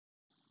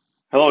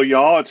Hello,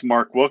 y'all. It's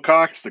Mark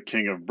Wilcox, the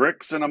King of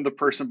Bricks, and I'm the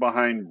person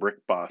behind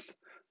Brick Boss,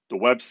 the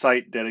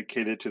website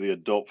dedicated to the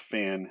adult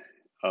fan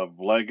of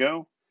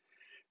Lego.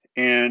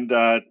 And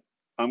I'm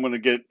going to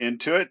get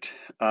into it.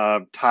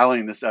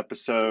 Titling this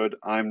episode,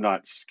 I'm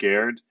Not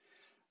Scared.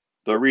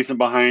 The reason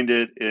behind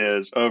it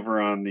is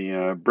over on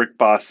the Brick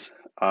Boss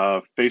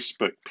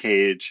Facebook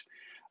page.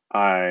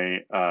 I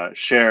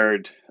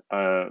shared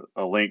a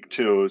link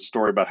to a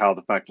story about how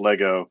the fact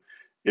Lego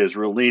is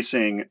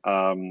releasing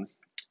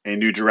a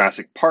new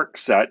Jurassic Park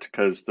set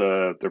because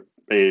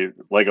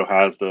Lego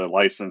has the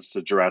license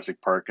to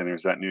Jurassic Park, and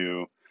there's that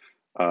new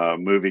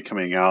movie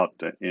coming out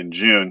in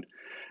June.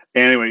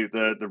 Anyway,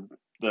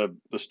 the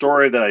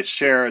story that I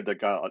shared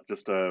that got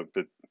got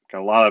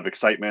a lot of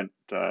excitement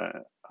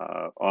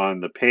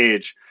on the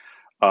page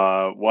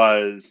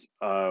was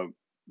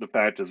the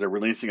fact is they're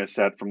releasing a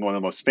set from one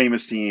of the most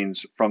famous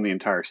scenes from the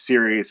entire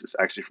series. It's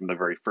actually from the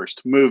very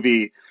first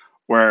movie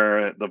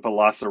where the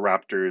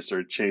velociraptors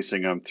are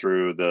chasing them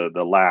through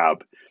the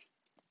lab,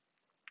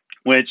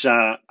 which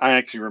I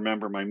actually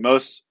remember my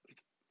most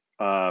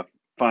uh,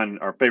 fun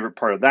or favorite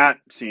part of that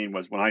scene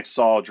was when I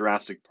saw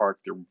Jurassic Park,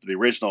 the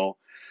original.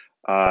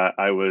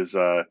 I was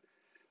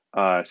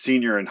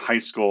senior in high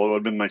school. It would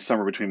have been my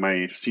summer between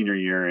my senior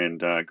year and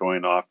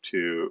going off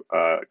to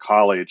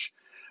college.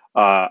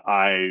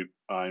 It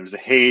was a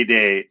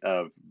heyday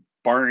of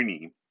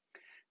Barney,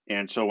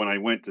 and so when I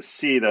went to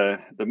see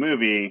the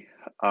movie,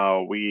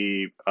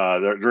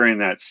 during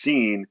that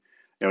scene,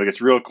 it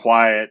gets real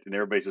quiet and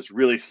everybody's just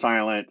really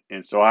silent,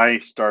 and so I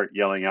start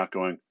yelling out,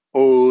 going, "I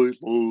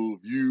love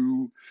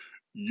you,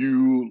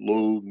 you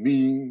love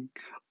me,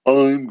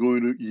 I'm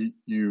going to eat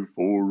you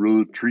for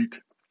a treat,"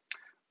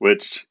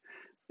 which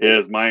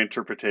is my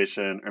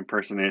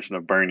impersonation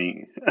of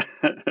Barney.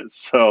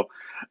 So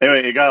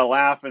anyway, it got a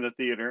laugh in the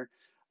theater.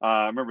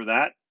 I remember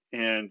that.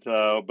 And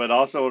but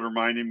also what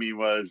reminded me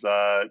was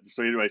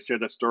so anyway, I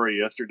shared that story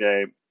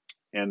yesterday,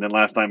 and then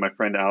last night my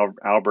friend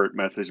Albert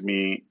messaged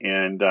me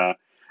and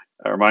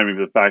reminded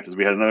me of the fact is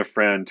we had another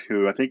friend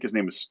who I think his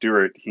name is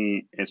Stuart.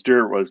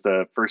 Stuart was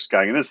the first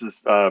guy, and this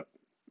is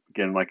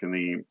again like in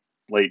the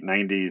late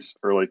 '90s,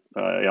 late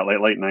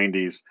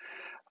 '90s.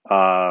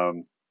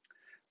 Um,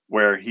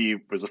 where he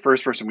was the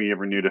first person we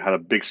ever knew to have a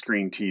big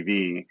screen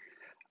TV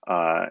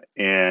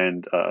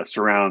and a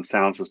surround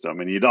sound system.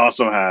 And he'd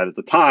also had, at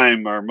the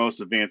time, our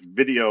most advanced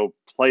video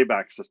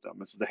playback system.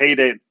 This is the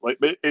heyday, like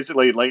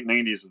basically late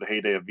 90s was the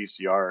heyday of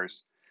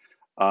VCRs.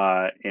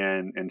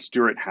 And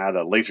Stuart had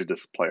a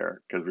Laserdisc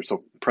player because we're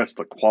so impressed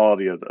with the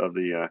quality of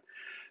the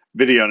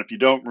video. And if you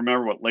don't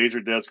remember what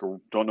Laserdisc or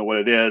don't know what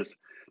it is,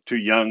 too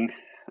young,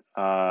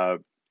 uh,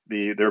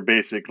 they're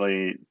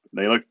basically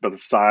they look about the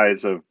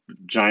size of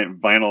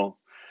giant vinyl,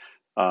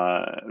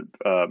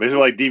 basically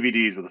like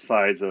DVDs with the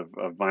size of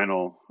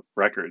vinyl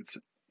records,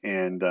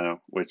 and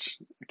which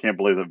I can't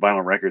believe that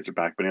vinyl records are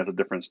back, but that's a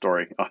different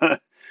story.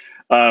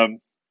 um,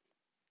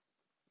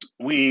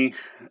 we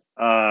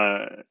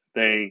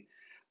they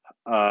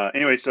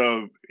Anyway,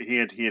 so he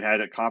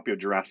had a copy of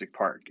Jurassic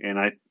Park, and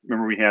I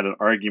remember we had an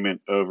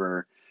argument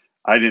over.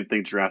 I didn't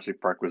think Jurassic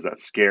Park was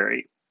that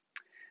scary,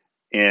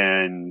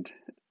 and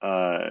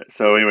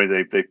so anyway,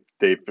 they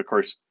of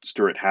course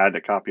Stuart had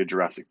a copy of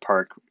Jurassic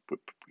Park.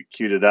 We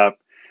queued it up.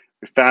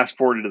 We fast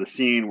forwarded to the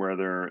scene where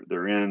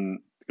they're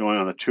in going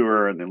on the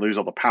tour and they lose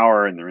all the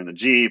power and they're in the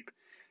Jeep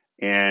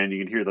and you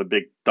can hear the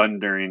big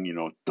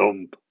thundering,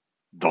 thump,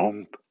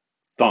 thump,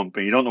 thump,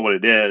 and you don't know what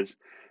it is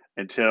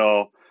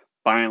until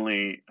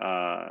finally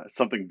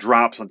something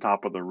drops on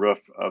top of the roof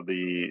of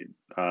the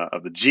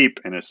Jeep,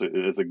 and it's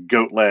a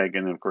goat leg,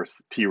 and then of course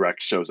the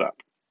T-Rex shows up.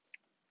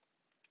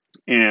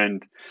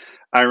 And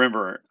I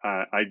remember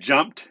I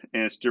jumped,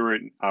 and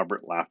Stuart and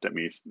Albert laughed at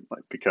me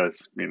like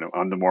because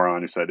I'm the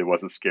moron who said it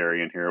wasn't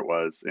scary, and here it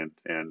was, and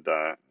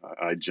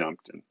I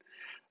jumped, and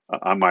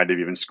I might have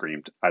even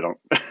screamed. I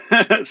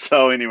don't.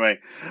 So anyway,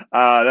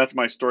 that's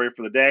my story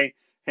for the day.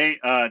 Hey,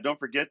 don't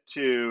forget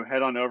to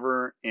head on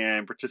over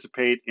and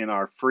participate in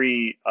our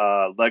free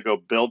Lego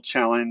Build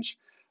Challenge.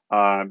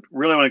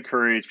 Really want to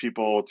encourage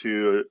people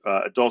to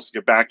adults to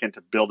get back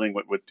into building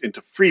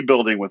into free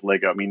building with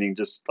Lego, meaning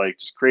just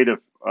creative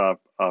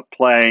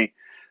play.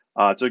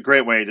 It's a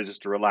great way to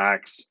just to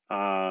relax,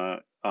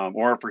 or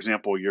for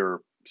example,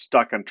 you're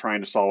stuck on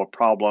trying to solve a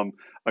problem.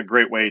 A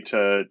great way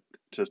to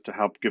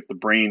help get the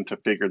brain to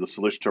figure the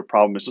solution to a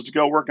problem is just to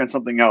go work on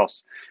something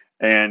else.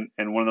 And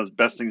one of those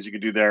best things you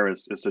can do there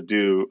is to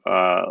do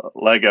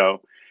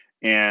Lego.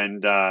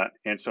 And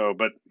so,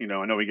 but I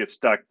know we get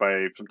stuck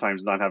by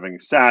sometimes not having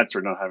sats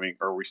or not having,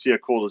 or we see a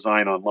cool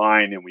design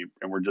online and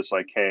we're just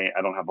like, hey,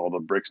 I don't have all the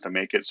bricks to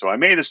make it. So I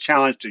made this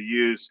challenge to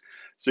use,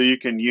 so you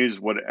can use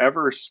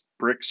whatever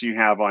bricks you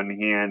have on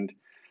hand,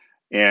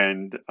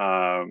 and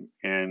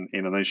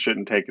they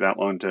shouldn't take that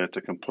long to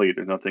complete.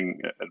 There's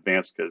nothing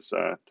advanced because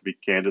to be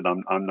candid,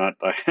 I'm not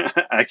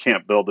I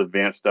can't build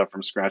advanced stuff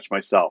from scratch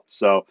myself.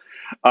 So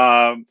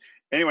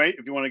anyway,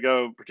 if you want to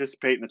go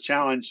participate in the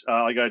challenge,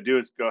 all you got to do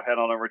is go head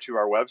on over to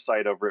our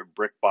website over at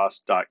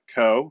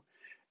brickboss.co,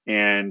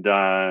 and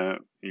there's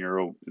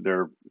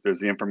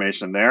the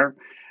information there.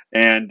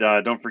 And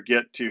don't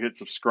forget to hit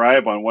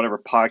subscribe on whatever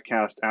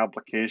podcast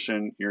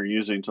application you're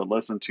using to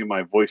listen to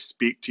my voice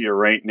speak to you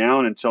right now.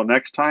 And until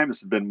next time,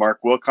 this has been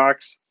Mark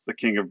Wilcox, the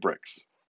King of Bricks.